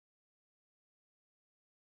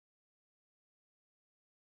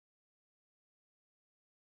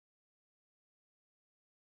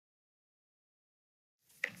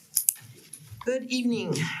Good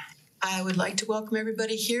evening. I would like to welcome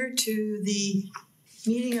everybody here to the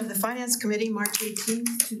meeting of the Finance Committee, March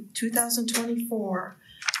 18th, 2024.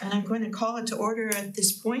 And I'm going to call it to order at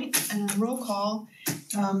this point. And roll call.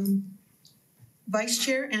 Vice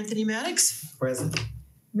Chair Anthony Maddox. Present.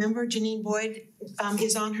 Member Janine Boyd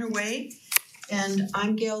is on her way. And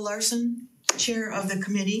I'm Gail Larson, Chair of the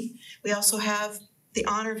committee. We also have the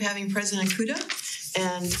honor of having President Kuda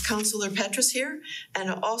and Councilor Petrus here,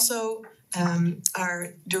 and also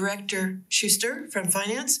our Director Schuster from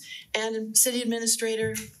Finance and City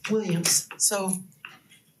Administrator Williams. So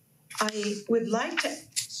I would like to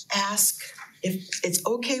ask if it's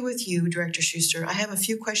okay with you, Director Schuster. I have a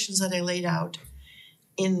few questions that I laid out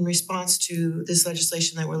in response to this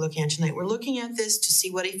legislation that we're looking at tonight. We're looking at this to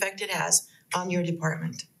see what effect it has on your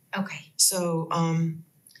department. Okay. So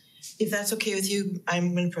if that's okay with you,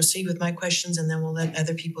 I'm going to proceed with my questions and then we'll let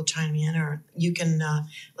other people chime in, or you can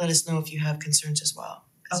let us know if you have concerns as well.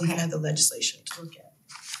 Because you've had the legislation to look at.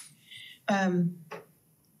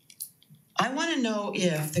 I want to know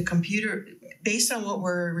if the computer, based on what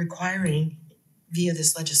we're requiring via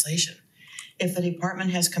this legislation, if the department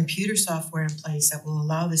has computer software in place that will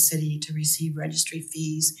allow the city to receive registry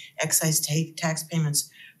fees, excise tax payments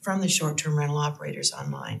from the short-term rental operators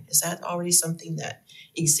online. Is that already something that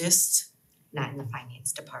exists? Not in the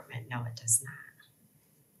finance department. No, it does not.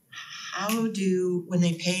 How do, when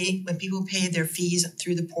people pay their fees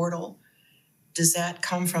through the portal, does that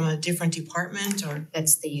come from a different department or?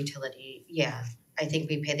 That's the utility. Yeah. I think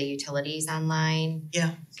we pay the utilities online.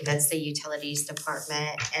 Yeah. So that's the utilities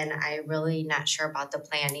department. And I'm really not sure about the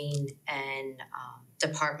planning and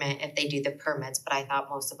department if they do the permits, but I thought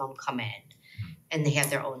most of them come in and they have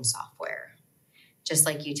their own software. Just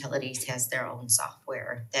like utilities has their own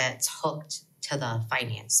software that's hooked to the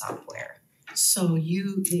finance software. So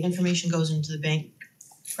the information goes into the bank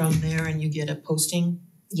from there and you get a posting?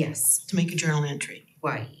 Yes. To make a journal entry?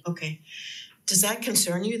 Right. Okay. Does that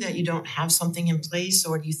concern you that you don't have something in place,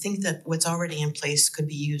 or do you think that what's already in place could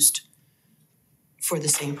be used for the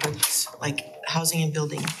same purpose, like housing and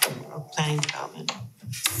building or planning development?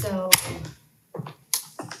 So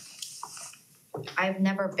I've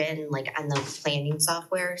never been like on the planning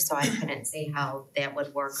software, so I couldn't say how that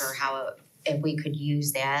would work or if we could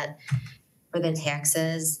use that for the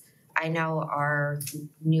taxes. I know our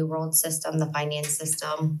New World system, the finance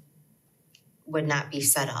system, would not be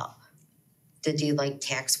set up to do like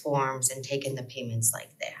tax forms and take in the payments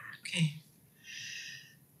like that. Okay.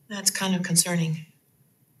 That's kind of concerning.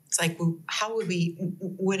 It's like, how would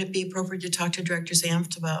it be appropriate to talk to Director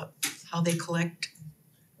Zamft about how they collect?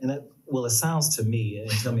 And it sounds to me,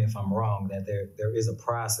 and tell me if I'm wrong, that there is a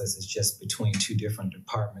process. It's just between two different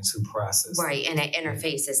departments who process. Right, and it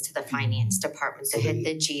interfaces to the finance department to hit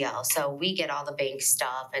the GL. So we get all the bank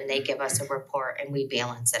stuff and they give us a report and we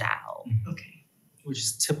balance it out. Okay. Which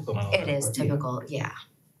is typical. It is typical, yeah.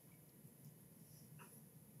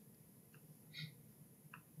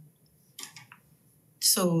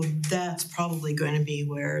 So that's probably going to be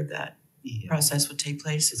where that process would take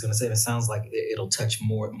place. I was going to say, it sounds like it'll touch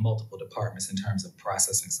multiple departments in terms of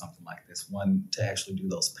processing something like this. One to actually do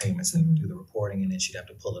those payments and do the reporting, and then she'd have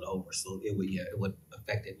to pull it over. So it would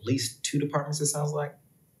affect at least two departments, it sounds like.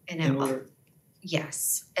 And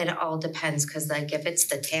yes, and it all depends, because like if it's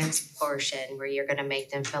the tax portion where you're going to make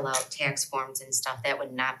them fill out tax forms and stuff, that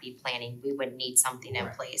would not be planning. We would need something in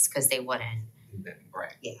place because they wouldn't.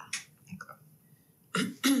 Right. Yeah.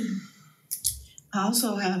 Okay. I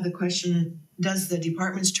also have the question, does our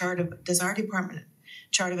department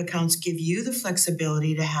chart of accounts give you the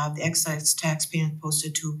flexibility to have the excise tax payment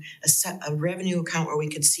posted to a revenue account where we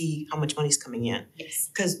could see how much money's coming in? Yes.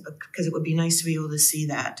 Because it would be nice to be able to see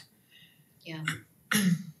that. Yeah.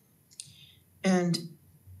 And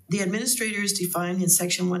the administrator is defined in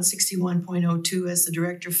section 161.02 as the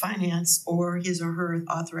director of finance or his or her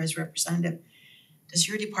authorized representative. Does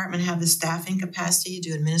your department have the staffing capacity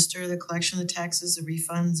to administer the collection of the taxes, the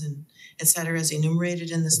refunds, and et cetera, as enumerated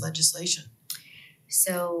in this legislation?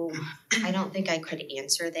 So I don't think I could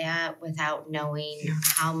answer that without knowing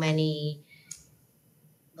how many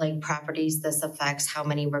like properties this affects, how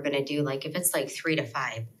many we're going to do. Like if it's like 3 to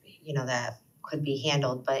 5, that could be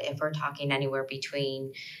handled. But if we're talking anywhere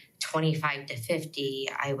between 25 to 50,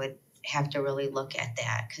 I would have to really look at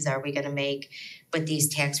that, because are we going to make with these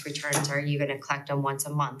tax returns, are you going to collect them once a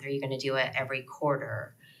month? Are you going to do it every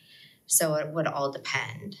quarter? So it would all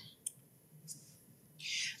depend.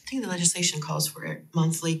 I think the legislation calls for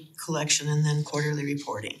monthly collection and then quarterly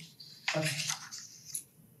reporting. Okay.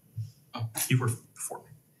 Oh, you were before me.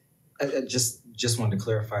 I just wanted to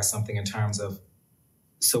clarify something in terms of,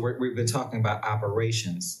 so we've been talking about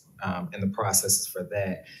operations and the processes for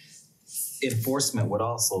that. Enforcement would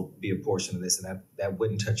also be a portion of this, and that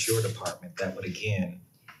wouldn't touch your department. That would again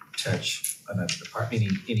touch another department.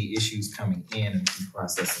 Any issues coming in and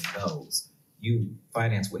processing those.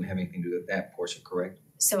 Finance wouldn't have anything to do with that portion, correct?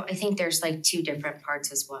 So I think there's like two different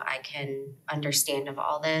parts is what I can understand of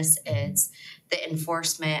all this. It's the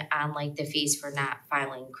enforcement on like the fees for not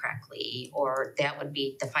filing correctly, or that would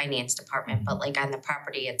be the finance department, but like on the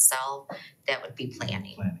property itself, that would be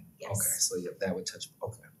planning. Planning. Yes. Okay, so yeah, that would touch.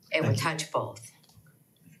 Okay. It would Thank you. touch both.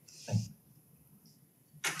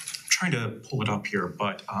 Trying to pull it up here,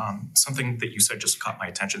 but something that you said just caught my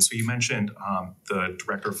attention. So you mentioned the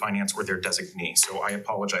director of finance or their designee. So I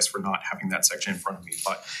apologize for not having that section in front of me,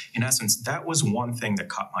 but in essence, that was one thing that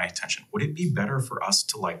caught my attention. Would it be better for us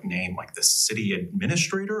to like name like the city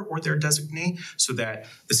administrator or their designee so that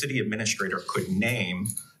the city administrator could name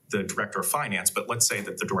the director of finance, but let's say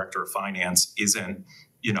that the director of finance isn't,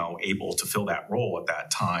 able to fill that role at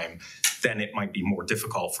that time, then it might be more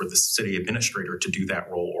difficult for the city administrator to do that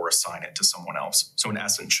role or assign it to someone else. So in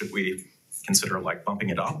essence, should we consider like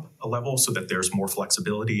bumping it up a level so that there's more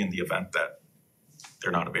flexibility in the event that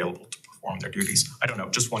they're not available to perform their duties? I don't know,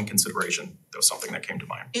 just one consideration. That was something that came to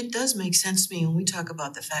mind. It does make sense to me when we talk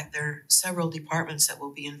about the fact there are several departments that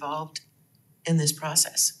will be involved in this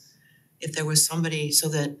process. If there was somebody, so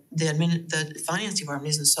that the finance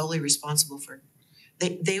department isn't solely responsible for,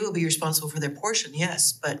 they will be responsible for their portion,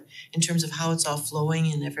 yes, but in terms of how it's all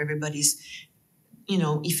flowing and if everybody's,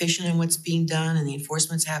 efficient in what's being done and the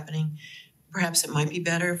enforcement's happening, perhaps it might be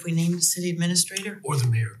better if we named the city administrator Or the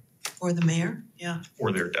mayor. or the mayor, yeah.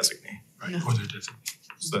 Or their designee, Right, Yeah. or their designee.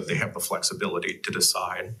 so that they have the flexibility to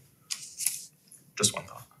decide. Just one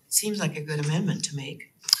thought. Seems like a good amendment to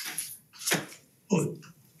make. Well,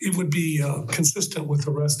 it would be consistent with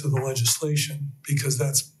the rest of the legislation because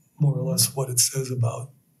that's more or less what it says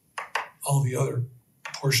about all the other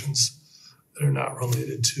portions that are not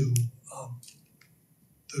related to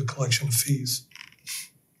the collection of fees.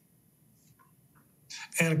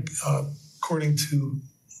 And according to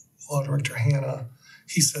Law Director Hanna,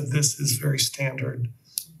 he said this is very standard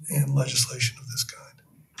in legislation of this kind.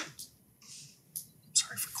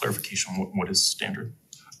 Sorry, for clarification, what is standard?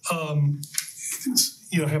 Having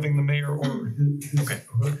the mayor or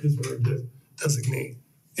his or her designee,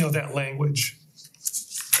 that language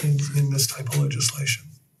in this type of legislation.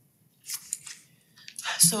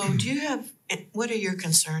 So what are your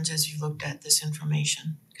concerns as you looked at this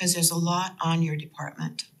information? Because there's a lot on your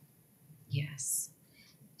department. Yes.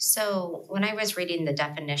 So when I was reading the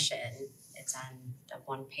definition, it's on the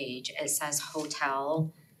one page, it says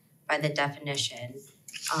hotel by the definition.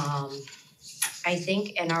 I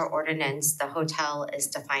think in our ordinance, the hotel is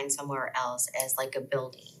defined somewhere else as like a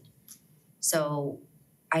building. So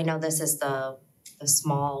I know this is the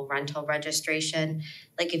small rental registration.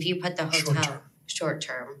 Like if you put the hotel, short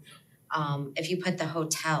term, if you put the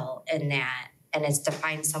hotel in that and it's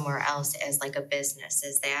defined somewhere else as like a business,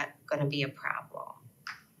 is that gonna be a problem?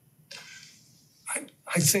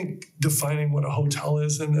 I think defining what a hotel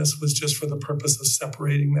is in this was just for the purpose of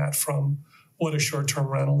separating that from what a short-term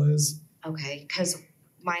rental is. Okay, because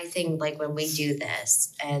my thing, like when we do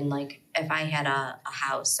this, and like if I had a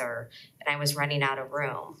house and I was renting out a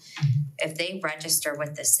room, if they register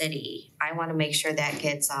with the city, I want to make sure that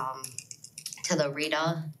gets to the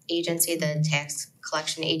RETA agency, the tax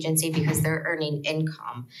collection agency, because they're earning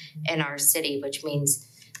income in our city, which means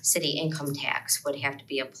city income tax would have to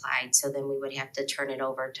be applied. So then we would have to turn it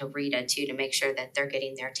over to RETA too to make sure that they're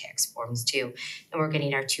getting their tax forms too, and we're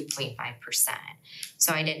getting our 2.5%.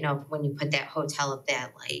 So I didn't know if when you put that hotel if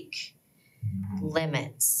that like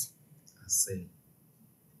limits. I see.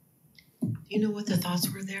 Do you know what the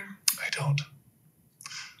thoughts were there? I don't.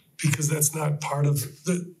 Because that's not part of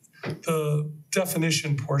the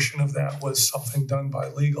definition portion of that was something done by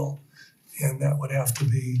legal, and that would have to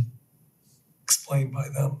be explained by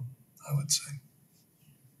them, I would say.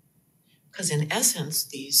 Because in essence,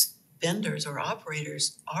 these vendors or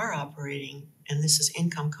operators are operating and this is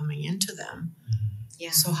income coming into them.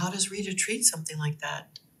 Yeah. So how does RETA treat something like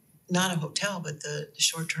that? Not a hotel, but the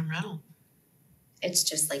short-term rental. It's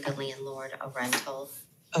just like a landlord, a rental.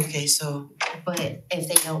 Okay, so, But if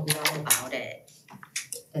they don't know about it,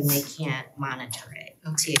 then they can't monitor it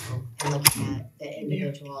too and look at the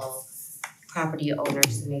individual property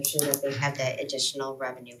owners to make sure that they have that additional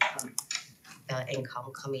revenue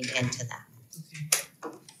income coming into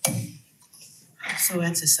them. so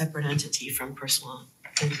that's a separate entity from personal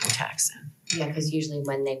income tax then. Yeah, because usually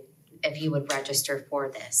if you would register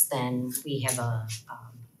for this, then we have a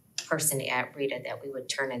person at RETA that we would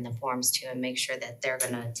turn in the forms to and make sure that they're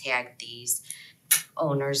gonna tag these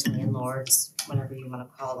owners, landlords, whatever you wanna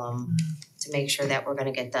call them, to make sure that we're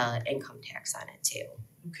gonna get the income tax on it too.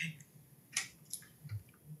 Okay.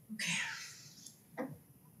 Okay.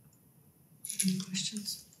 Any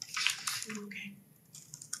questions? Okay.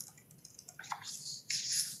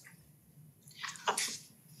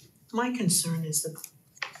 My concern is the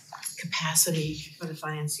capacity for the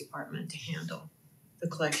finance department to handle the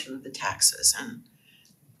collection of the taxes, and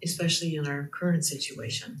especially in our current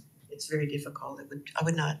situation, it's very difficult. I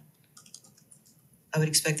would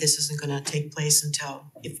expect this isn't gonna take place until,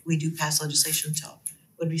 if we do pass legislation, until,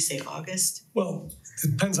 what did we say, August? Well,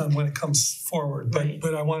 it depends on when it comes forward, Right.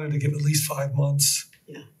 but I wanted to give at least 5 months.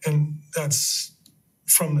 Yeah. And that's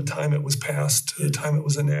from the time it was passed to the time it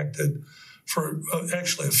was enacted for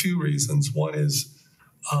actually a few reasons. One is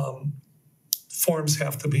forms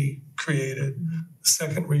have to be created. The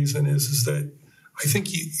second reason is that I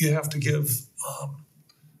think you have to give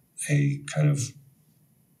a kind of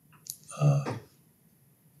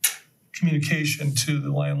communication to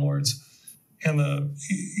the landlords and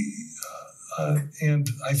and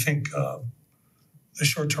I think the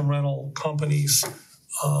short-term rental companies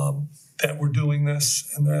that were doing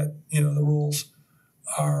this, and that, you know, the rules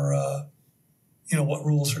are, you know, what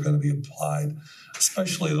rules are going to be applied,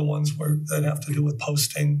 especially the ones that have to do with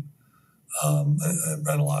posting,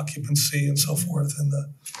 rental occupancy and so forth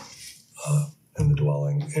in the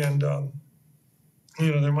dwelling. And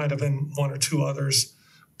you know, there might have been one or two others,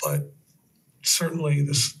 but certainly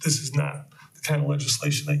this is not the kind of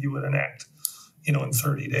legislation that you would enact, you know, in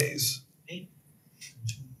 30 days.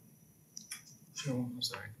 I'm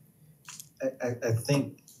sorry. I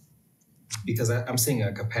think because I'm seeing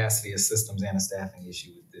a capacity of systems and a staffing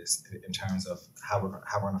issue with this in terms of how we're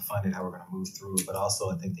going to fund it, how we're going to move through it, but also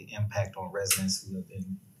I think the impact on residents who have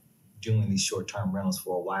been doing these short-term rentals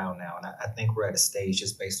for a while now. And I think we're at a stage,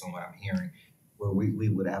 just based on what I'm hearing, where we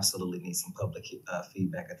would absolutely need some public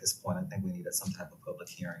feedback at this point. I think we need some type of public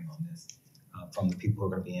hearing on this from the people who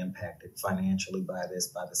are going to be impacted financially by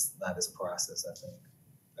this process. I think.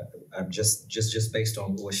 I'm just based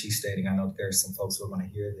on what she's stating, I know that there's some folks who are going to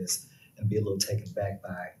hear this and be a little taken back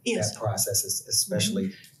by that process,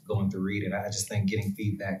 especially going through reading. I just think getting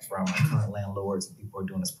feedback from our current landlords and people who are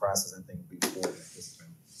doing this process, I think would be important. This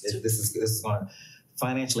is going to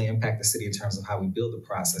financially impact the city in terms of how we build the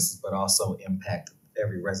processes, but also impact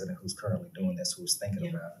every resident who's currently doing this, who's thinking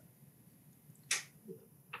about it.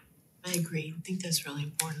 I agree. I think that's really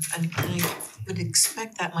important. And I would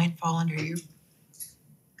expect that might fall under your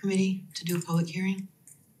committee to do a public hearing?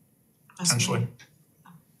 Potentially.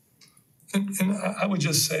 And I would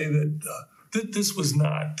just say that this was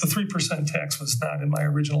not, the 3% tax was not in my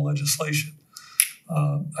original legislation.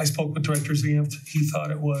 I spoke with Director Zanft. He thought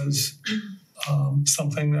it was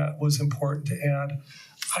something that was important to add.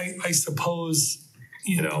 I suppose,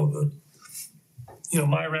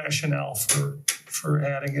 my rationale for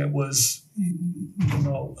adding it was,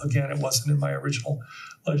 again, it wasn't in my original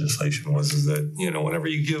legislation, is that, whenever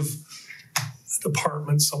you give the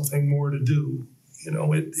department something more to do,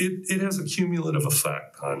 it has a cumulative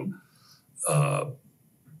effect on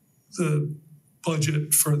the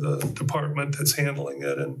budget for the department that's handling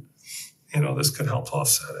it, and this could help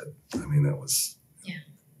offset it. I mean, that was. Yeah.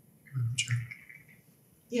 Madam Chair.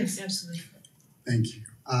 Yes, absolutely. Thank you.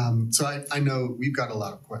 So I know we've got a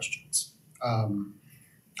lot of questions. I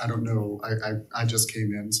don't know, I just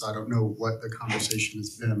came in, so I don't know what the conversation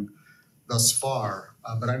has been thus far,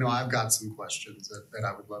 but I know I've got some questions that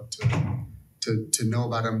I would love to know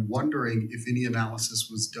about. I'm wondering if any analysis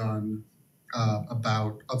was done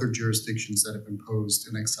about other jurisdictions that have imposed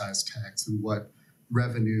an excise tax and what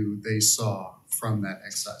revenue they saw from that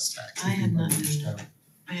excise tax. I have not done that.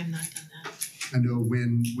 I have not done that. I know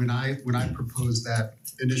when I proposed that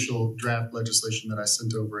initial draft legislation that I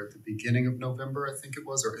sent over at the beginning of November, I think it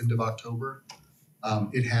was, or end of October,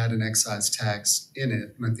 it had an excise tax in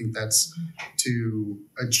it. And I think that's to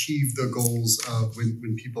achieve the goals of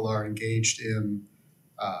when people are engaged in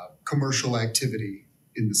commercial activity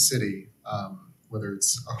in the city, whether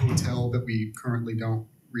it's a hotel that we currently don't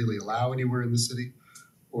really allow anywhere in the city,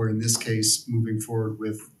 or in this case, moving forward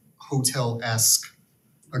with hotel-esque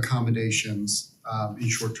accommodations in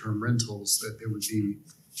short-term rentals, that there would be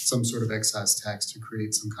some sort of excise tax to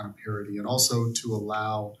create some kind of parity, and also to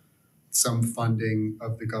allow some funding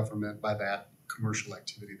of the government by that commercial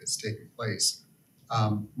activity that's taking place.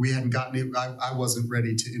 We hadn't gotten it, I wasn't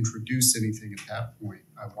ready to introduce anything at that point.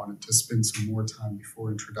 I wanted to spend some more time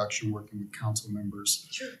before introduction working with council members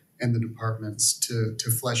and the departments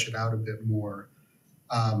to flesh it out a bit more.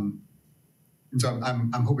 And so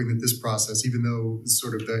I'm hoping that this process, even though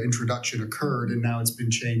sort of the introduction occurred and now it's been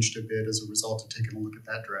changed a bit as a result of taking a look at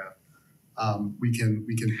that draft, we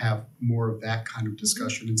can have more of that kind of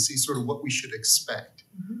discussion and see sort of what we should expect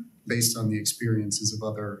based on the experiences of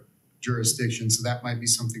other jurisdictions. So that might be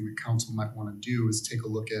something that council might want to do, is take a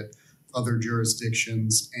look at other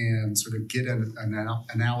jurisdictions and sort of get an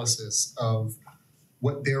analysis of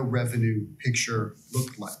what their revenue picture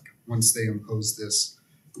looked like once they imposed this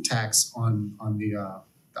tax on the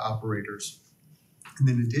operators. And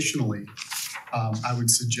then additionally, I would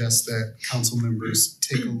suggest that council members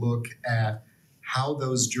take a look at how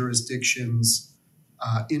those jurisdictions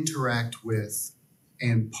interact with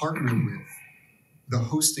and partner with the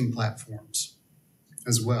hosting platforms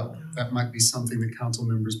as well. That might be something that council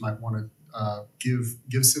members might want to give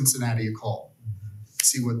Cincinnati a call,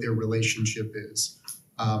 see what their relationship is.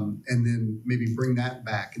 And then maybe bring that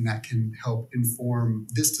back, and that can help inform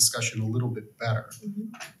this discussion a little bit better.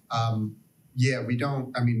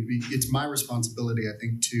 It's my responsibility, I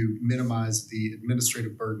think, to minimize the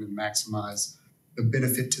administrative burden and maximize the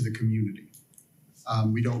benefit to the community.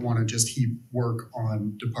 We don't want to just heap work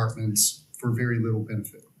on departments for very little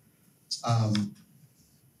benefit.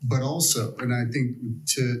 But also, and I think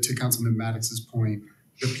to Councilman Maddox's point,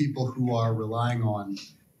 the people who are relying on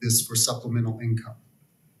this for supplemental income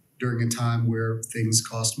during a time where things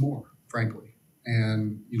cost more, frankly,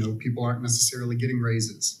 and people aren't necessarily getting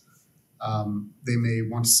raises. They may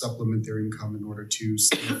want to supplement their income in order to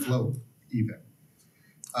stay afloat, even.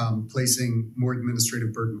 Placing more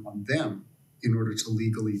administrative burden on them in order to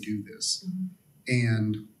legally do this.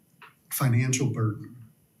 And financial burden.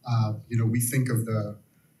 We think of the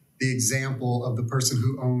example of the person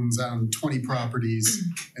who owns 20 properties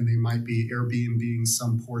and they might be Airbnb-ing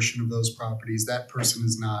some portion of those properties. That person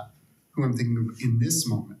is not who I'm thinking of in this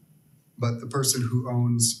moment, but the person who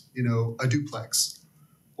owns, a duplex,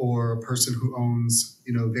 or a person who owns,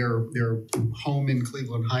 their home in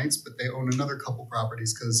Cleveland Heights, but they own another couple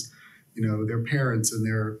properties because, their parents and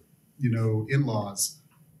their, in-laws,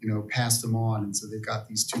 passed them on. And so they've got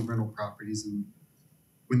these 2 rental properties. And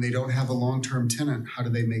when they don't have a long-term tenant, how do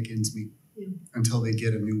they make ends meet until they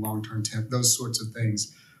get a new long-term tenant? Those sorts of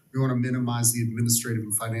things. We want to minimize the administrative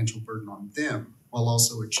and financial burden on them while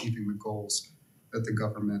also achieving the goals that the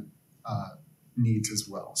government needs as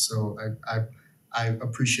well. So I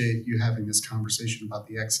appreciate you having this conversation about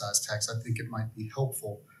the excise tax. I think it might be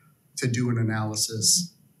helpful to do an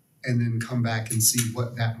analysis and then come back and see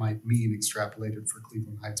what that might mean extrapolated for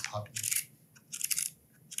Cleveland Heights population.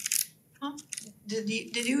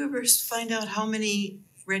 Did you ever find out how many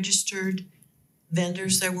registered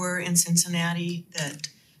vendors there were in Cincinnati that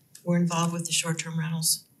were involved with the short-term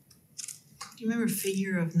rentals? Do you remember a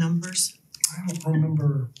figure of numbers? I don't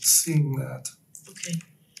remember seeing that. Okay.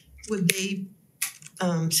 Would they,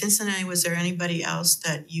 Cincinnati, was there anybody else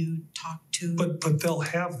that you talked to? But they'll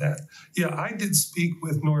have that. Yeah, I did speak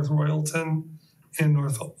with North Royalton and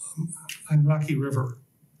and Rocky River.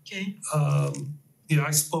 Okay.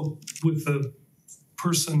 I spoke with the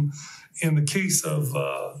person in the case of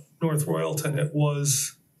North Royalton. It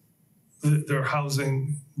was their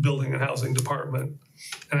building and housing department,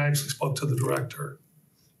 and I actually spoke to the director,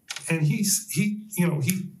 and he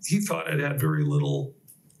thought it had very little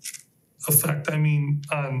effect. I mean,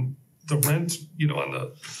 on the rent, on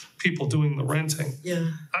the people doing the renting. Yeah.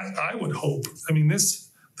 I would hope. I mean,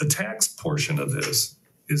 the tax portion of this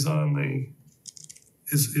is on the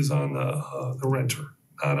renter,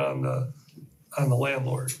 not on the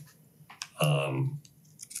landlord.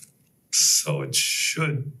 So it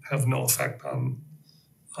should have no effect on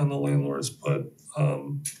the landlords, but I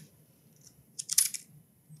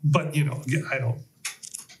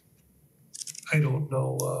don't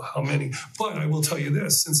know how many. But I will tell you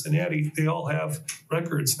this: Cincinnati, they all have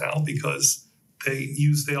records now because they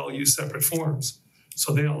all use separate forms,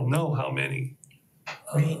 so they all know how many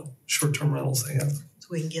short-term rentals they have. So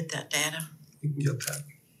we can get that data. You can get that.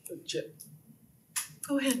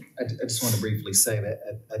 Go ahead. I just want to briefly say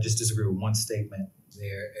that I just disagree with one statement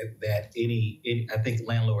there, that I think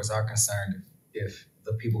landlords are concerned if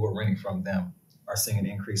the people who are renting from them are seeing an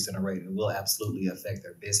increase in the rate. It will absolutely affect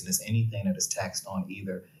their business. Anything that is taxed on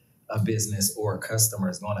either a business or a customer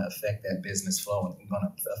is going to affect that business flow and going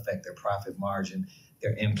to affect their profit margin,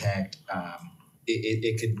 their impact.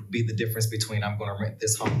 It could be the difference between I'm going to rent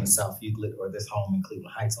this home in South Euclid or this home in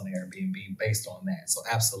Cleveland Heights on Airbnb based on that. So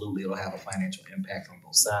absolutely, it'll have a financial impact on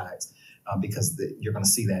both sides because you're going to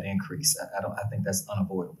see that increase. I think that's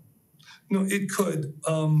unavoidable. No, it could.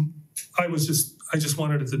 I just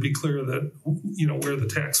wanted it to be clear that where the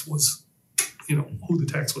tax was, who the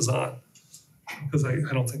tax was on, because I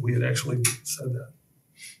don't think we had actually said that.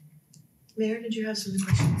 Mayor, did you have some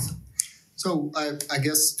questions? So I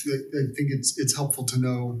guess I think it's helpful to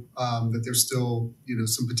know that there's still,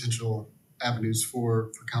 some potential avenues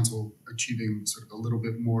for council achieving sort of a little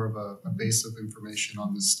bit more of a base of information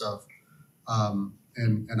on this stuff.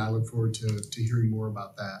 And I look forward to hearing more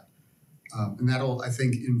about that. And that'll, I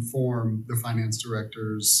think, inform the finance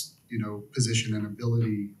director's, position and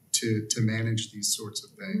ability to manage these sorts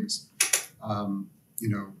of things.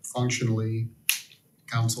 Functionally,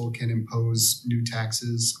 council can impose new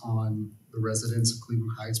taxes on the residents of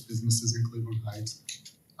Cleveland Heights, businesses in Cleveland Heights.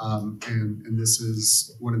 And this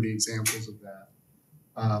is one of the examples of that.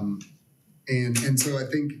 And so I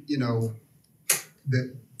think,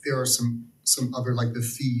 that there are some other, like the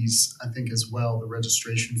fees, I think as well, the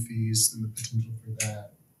registration fees and the potential for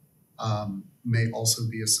that may also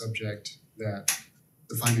be a subject that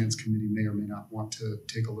the finance committee may or may not want to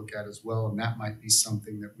take a look at as well. And that might be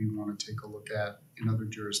something that we want to take a look at in other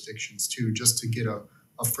jurisdictions too, just to get a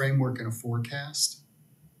framework and a forecast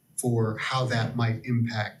for how that might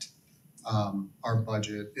impact our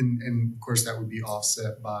budget. And of course, that would be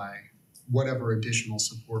offset by whatever additional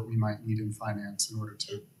support we might need in finance in order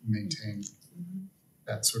to maintain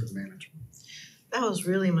that sort of management. That was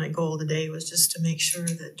really my goal today, was just to make sure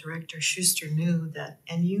that Director Schuster knew that,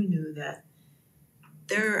 and you knew that,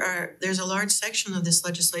 there's a large section of this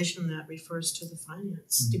legislation that refers to the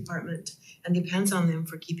finance department and depends on them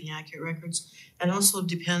for keeping accurate records, and also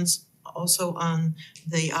depends also on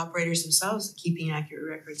the operators themselves keeping accurate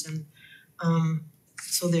records. And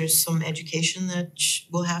so there's some education that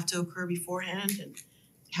will have to occur beforehand and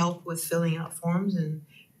help with filling out forms and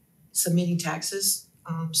submitting taxes.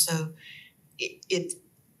 So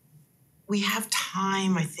we have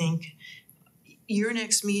time, I think. Your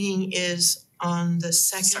next meeting is on the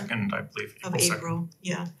second I believe, of April 2nd. April,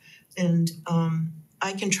 yeah. And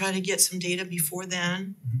I can try to get some data before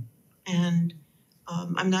then. And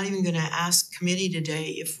I'm not even gonna ask committee today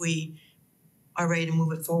if we are ready to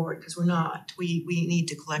move it forward, because we're not. We need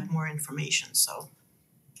to collect more information, so.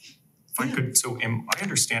 If I could, so am I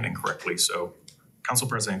understanding correctly? So Council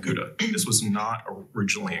President Kuda, this was not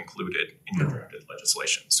originally included in your drafted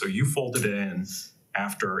legislation. So you folded it in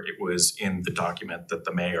after it was in the document that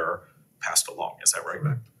the mayor passed along, is that right?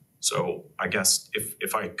 Correct. So I guess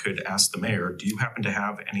if I could ask the mayor, do you happen to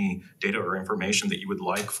have any data or information that you would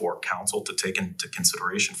like for council to take into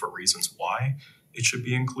consideration for reasons why it should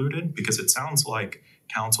be included? Because it sounds like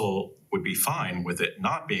council would be fine with it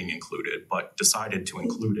not being included, but decided to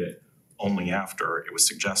include it only after it was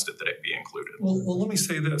suggested that it be included. Well, let me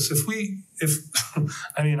say this.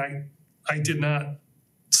 I did not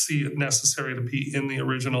see it necessary to be in the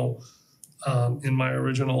original, in my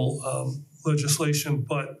original legislation,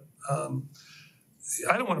 but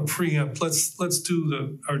I don't want to preempt. Let's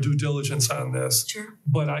do our due diligence on this. Sure.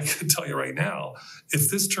 But I can tell you right now, if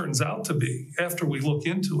this turns out to be, after we look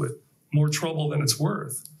into it, more trouble than it's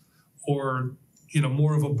worth, or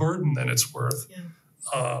more of a burden than it's worth,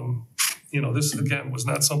 this again was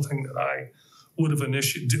not something that I would have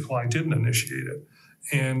initiated. Well, I didn't initiate it,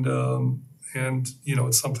 and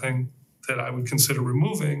it's something that I would consider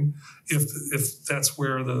removing if that's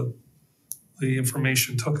where the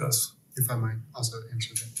information took us. If I might also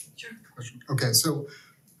answer that Sure. question. Okay, so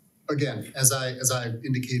again, as I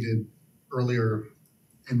indicated earlier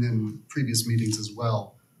and then previous meetings as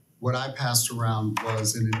well, what I passed around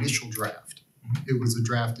was an initial draft. It was a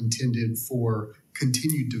draft intended for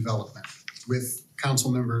continued development with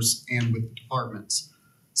council members and with departments.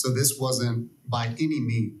 So this wasn't by any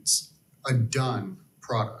means a done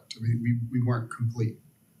product. I mean, we weren't complete.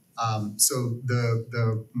 So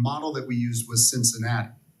the model that we used was Cincinnati.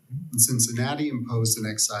 And Cincinnati imposed an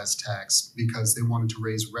excise tax because they wanted to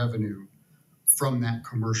raise revenue from that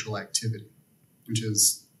commercial activity, which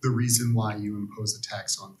is the reason why you impose a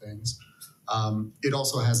tax on things. It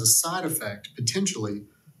also has a side effect, potentially,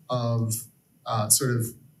 of sort of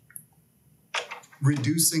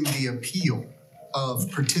reducing the appeal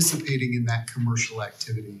of participating in that commercial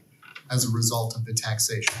activity as a result of the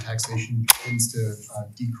taxation. Taxation tends to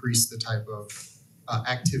decrease the type of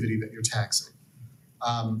activity that you're taxing.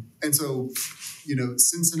 And so,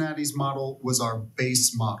 Cincinnati's model was our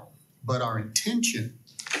base model, but our intention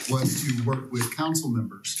was to work with council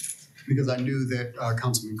members, because I knew that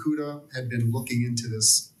Councilman Kuda had been looking into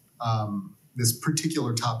this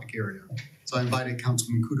particular topic area. So I invited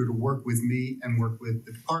Councilman Kuda to work with me and work with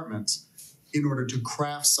the departments in order to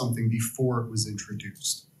craft something before it was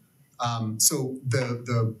introduced. So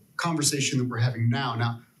the conversation that we're having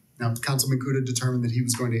now, Councilman Kuda determined that he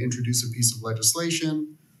was going to introduce a piece of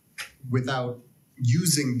legislation without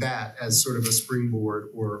using that as sort of a springboard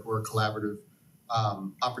or a collaborative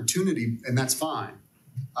opportunity, and that's fine.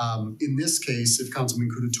 In this case, if Councilman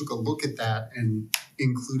Kuda took a look at that and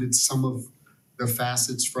included some of the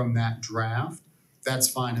facets from that draft, that's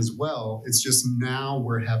fine as well. It's just now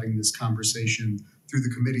we're having this conversation through the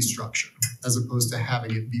committee structure as opposed to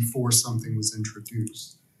having it before something was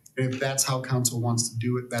introduced. And if that's how council wants to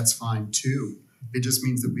do it, that's fine too. It just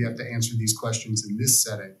means that we have to answer these questions in this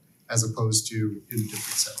setting as opposed to in a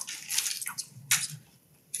different setting.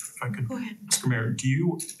 If I could, Go ahead. Mr. Mayor, do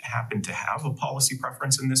you happen to have a policy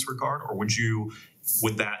preference in this regard, or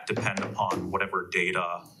would that depend upon whatever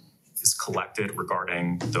data is collected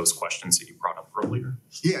regarding those questions that you brought up earlier?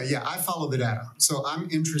 Yeah, I follow the data. So I'm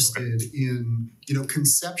interested in,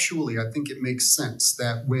 conceptually, I think it makes sense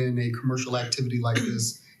that when a commercial activity like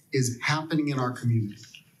this is happening in our community,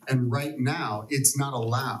 and right now it's not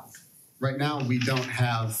allowed. Right now, we don't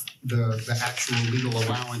have the actual legal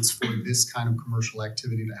allowance for this kind of commercial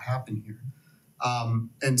activity to happen here.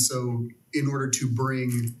 And so in order to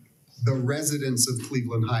bring the residents of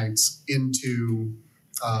Cleveland Heights into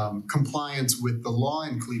compliance with the law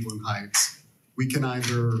in Cleveland Heights, we can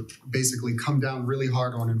either basically come down really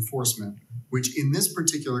hard on enforcement, which in this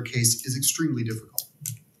particular case is extremely difficult,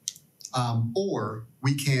 or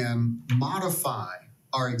we can modify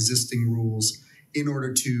our existing rules in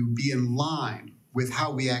order to be in line with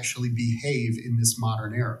how we actually behave in this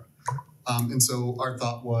modern era. And so our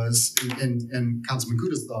thought was, and Councilman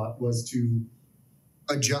Kuda's thought was to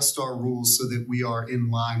adjust our rules so that we are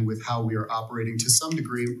in line with how we are operating to some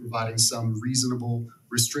degree, providing some reasonable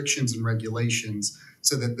restrictions and regulations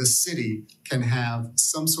so that the city can have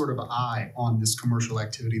some sort of eye on this commercial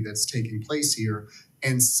activity that's taking place here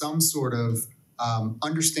and some sort of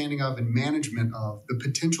understanding of and management of the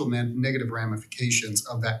potential negative ramifications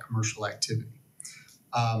of that commercial activity.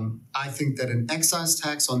 I think that an excise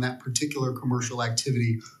tax on that particular commercial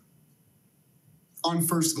activity, on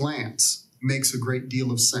first glance, makes a great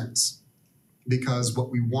deal of sense, because what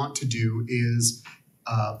we want to do is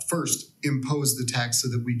first impose the tax so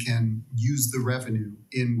that we can use the revenue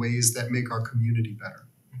in ways that make our community better.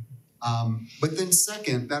 But then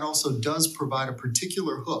second, that also does provide a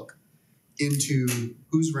particular hook into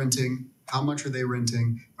who's renting, how much are they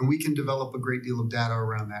renting, and we can develop a great deal of data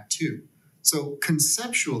around that too. So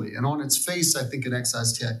conceptually and on its face, I think an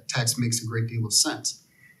excise tax makes a great deal of sense.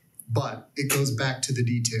 But it goes back to the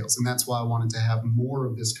details, and that's why I wanted to have more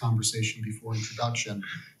of this conversation before introduction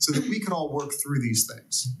so that we could all work through these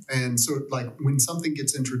things. And so like when something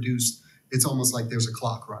gets introduced, it's almost like there's a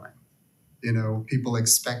clock running. People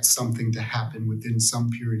expect something to happen within some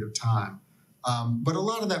period of time. But a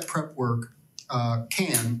lot of that prep work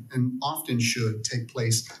can and often should take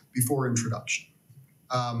place before introduction.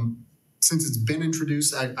 Since it's been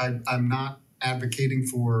introduced, I'm not advocating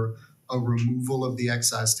for a removal of the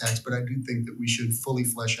excise tax, but I do think that we should fully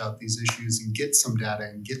flesh out these issues and get some data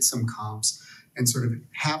and get some comps and sort of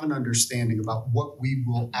have an understanding about what we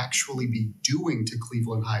will actually be doing to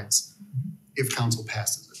Cleveland Heights if council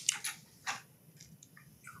passes it.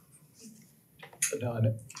 No,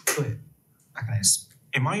 go ahead. I can answer.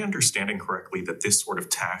 Am I understanding correctly that this sort of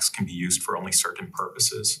tax can be used for only certain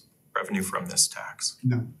purposes, revenue from this tax?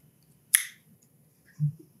 No.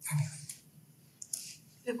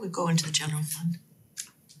 It would go into the general fund.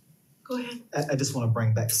 Go ahead. I just want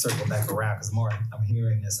to circle back around because more I'm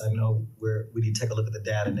hearing this. I know we need to take a look at the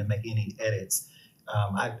data and then make any edits.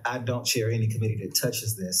 I don't chair any committee that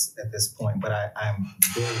touches this at this point, but I'm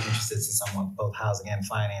very interested, since I'm on both housing and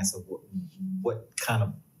finance, of what kind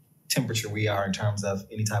of temperature we are in terms of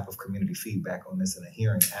any type of community feedback on this in a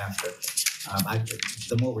hearing after.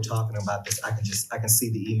 The more we're talking about this, I can see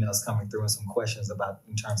the emails coming through and some questions about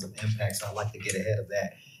in terms of impact. So I'd like to get ahead of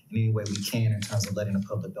that in any way we can in terms of letting the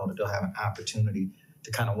public know that they'll have an opportunity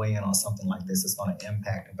to kind of weigh in on something like this that's going to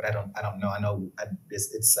impact them. But I don't know. I know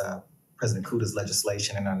it's President Kuda's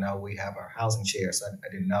legislation, and I know we have our housing chair, so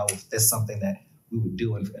I didn't know if that's something that we would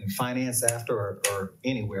do in finance after or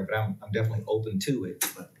anywhere. But I'm definitely open to it.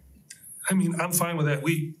 But I mean, I'm fine with that.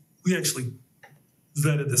 We actually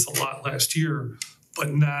vetted this a lot last year,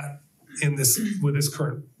 but not in this with this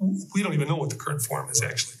current. We don't even know what the current form is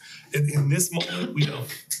actually. In this moment, we don't.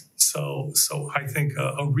 So I think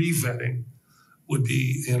a revetting would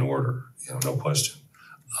be in order. No question.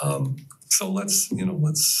 So let's.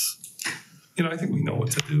 I think we know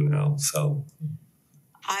what to do now. So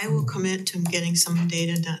I will commit to getting some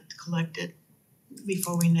data collected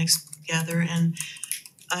before we next gather, and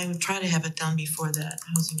I would try to have it done before that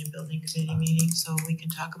Housing and Building Committee meeting, so we can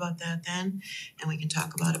talk about that then, and we can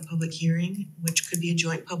talk about a public hearing, which could be a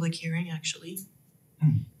joint public hearing, actually.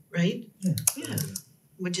 right? Yeah,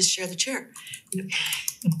 we'll just share the chair.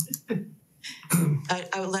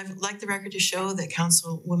 I would like the record to show that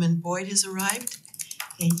Councilwoman Boyd has arrived.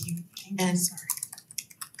 Thank you. And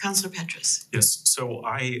Councilor Petrus. Yes, so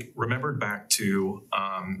I remembered back to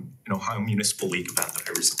an Ohio Municipal League event that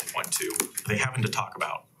I recently went to. They happened to talk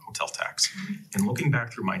about hotel tax. And looking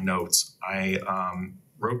back through my notes, I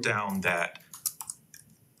wrote down that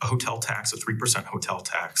a hotel tax, a 3% hotel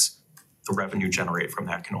tax, the revenue generated from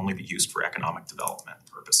that can only be used for economic development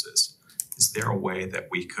purposes. Is there a way that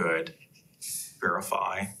we could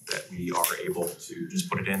verify that we are able to just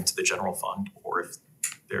put it into the general fund, or if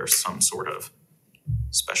there's some sort of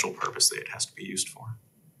special purpose that it has to be used for?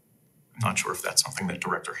 I'm not sure if that's something that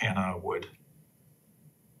Director Hanna would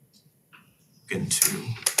look into.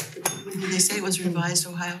 Did they say it was revised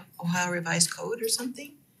Ohio Revised Code or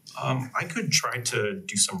something? I could try to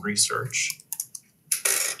do some research.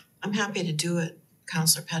 I'm happy to do it,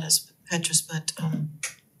 Councilor Petrus, but kind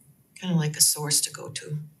of like a source to go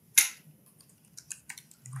to.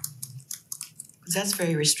 Because that's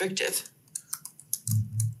very restrictive.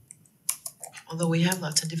 Although we have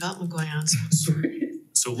lots of development going on, so.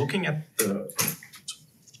 So looking at the,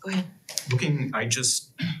 Go ahead. I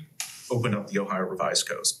just opened up the Ohio Revised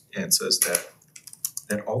Code, and it says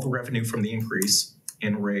that all the revenue from the increase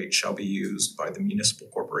in rate shall be used by the municipal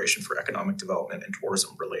corporation for economic development and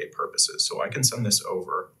tourism related purposes. So I can send this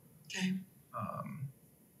over. Okay.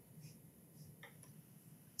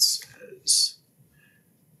 It says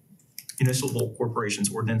municipal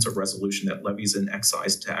corporations ordinance or resolution that levies an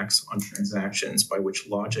excise tax on transactions by which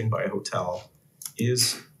lodging by a hotel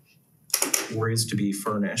is or is to be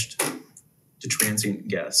furnished to transient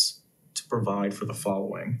guests to provide for the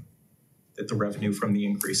following: that the revenue from the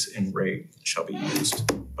increase in rate shall be used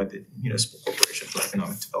by the municipal corporation for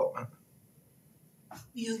economic development. Will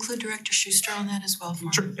you include Director Schuster on that as well for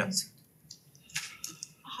me? Sure, yeah. Please?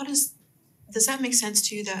 How does that make sense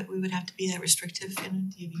to you that we would have to be that restrictive?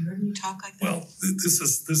 And have you heard me talk like that? Well, this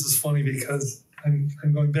is funny because I'm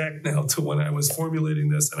going back now to when I was formulating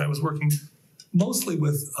this, and I was working mostly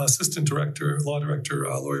with Assistant Director, Law Director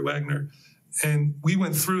Lori Wagner, and we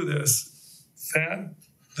went through this. That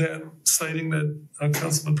citing that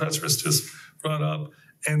Councilman Petrus just brought up,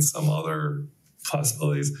 and some other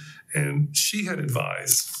possibilities, and she had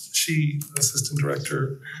advised, Assistant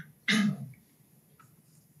Director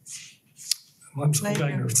Wagner, lost my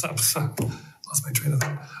train of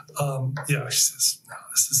thought. Yeah, she says, no,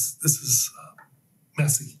 this is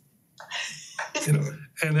messy,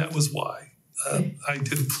 and that was why I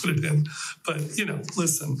didn't put it in. But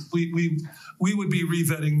listen, we would be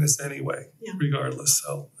revetting this anyway, regardless.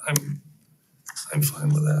 So I'm fine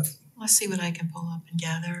with that. I'll see what I can pull up and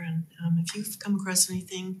gather, and if you've come across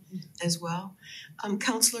anything as well.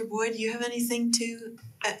 Councilor Boyd, do you have anything to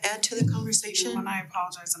add to the conversation? And I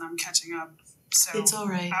apologize and I'm catching up, so It's all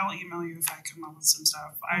right. I'll email you if I come up with some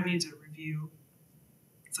stuff. I need to review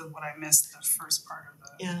what I missed the first part of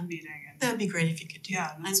the meeting. And That'd be great if you could do Yeah,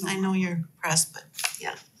 that. that's I know you're pressed, but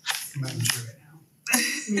yeah. Madam Chair. right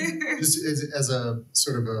now. Just as a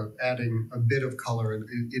sort of adding a bit of color, it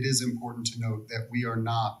is important to note that we are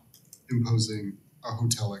not imposing a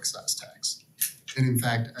hotel excise tax. And in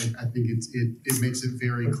fact, I think it makes it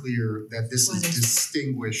very clear that this is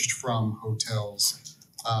distinguished from hotels.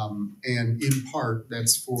 And in part,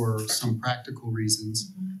 that's for some practical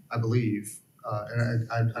reasons, I believe. And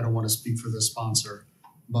I don't want to speak for the sponsor,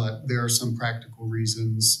 but there are some practical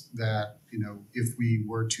reasons that, if we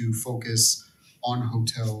were to focus on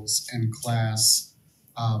hotels and class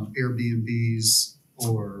Airbnbs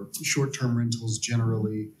or short-term rentals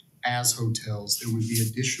generally as hotels, there would be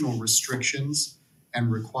additional restrictions and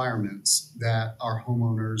requirements that our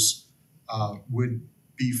homeowners would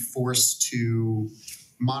be forced to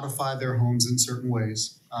modify their homes in certain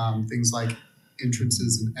ways. Things like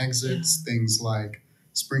entrances and exits, things like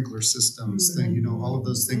sprinkler systems, all of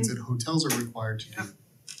those things that hotels are required to do.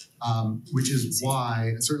 Which is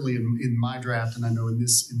why, certainly in my draft, and I know in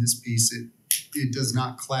this piece, it does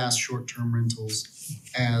not class short-term rentals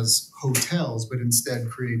as hotels, but instead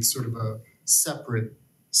creates sort of a separate,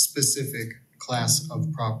 specific class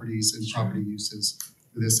of properties and property uses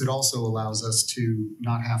for this. It also allows us to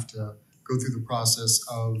not have to go through the process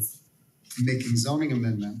of making zoning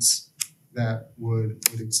amendments that would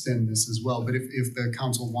extend this as well. But if the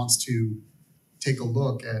council wants to take a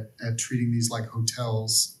look at treating these like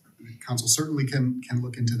hotels, the council certainly can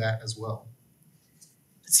look into that as well.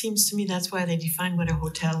 It seems to me that's why they define what a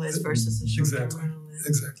hotel is versus a short-term Exactly. rental is.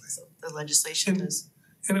 Exactly. So the legislation does.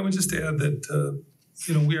 And I would just add that,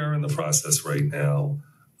 we are in the process right now,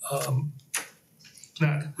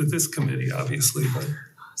 not with this committee, obviously, but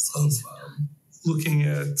of looking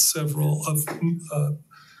at several of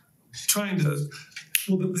trying to,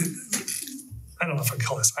 well, I don't know if I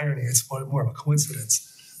call this irony, it's more of a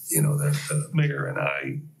coincidence, you know, that the mayor and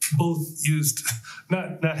I both used,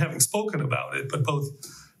 not having spoken about it, but both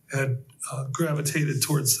had gravitated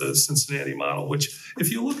towards the Cincinnati model, which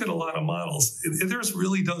if you look at a lot of models, theirs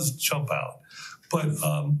really does jump out. But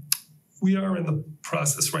we are in the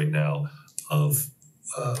process right now of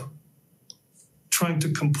trying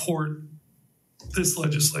to comport this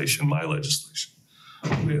legislation, my legislation,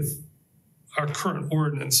 with our current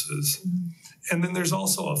ordinances. And then there's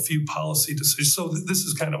also a few policy decisions. So this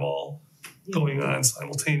is kind of all going on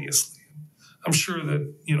simultaneously. I'm sure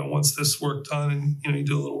that, you know, once this work done and, you know, you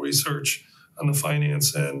do a little research on the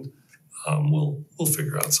finance end, we'll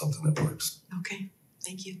figure out something that works. Okay,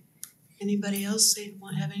 thank you. Anybody else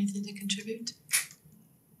have anything to contribute?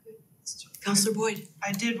 Councilor Boyd.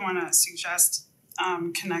 I did wanna suggest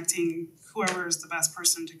connecting whoever is the best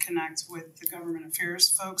person to connect with the government affairs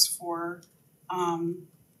folks for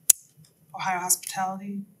Ohio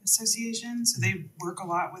Hospitality Association. So they work a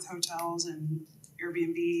lot with hotels and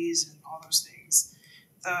Airbnbs and all those things.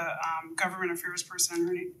 The government affairs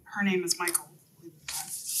person, her name is Michael,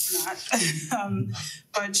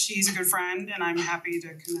 but she's a good friend and I'm happy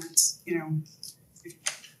to connect, you know,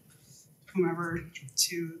 whomever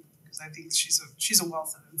to, because I think she's a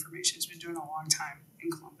wealth of information. She's been doing it a long time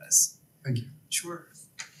in Columbus. Thank you. Sure.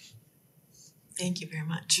 Thank you very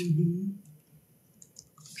much.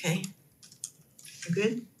 Okay, we're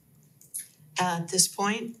good? At this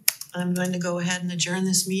point, I'm going to go ahead and adjourn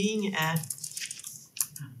this meeting at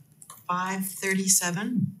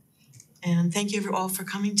 5:37. And thank you all for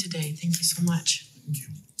coming today. Thank you so much. Thank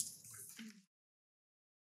you.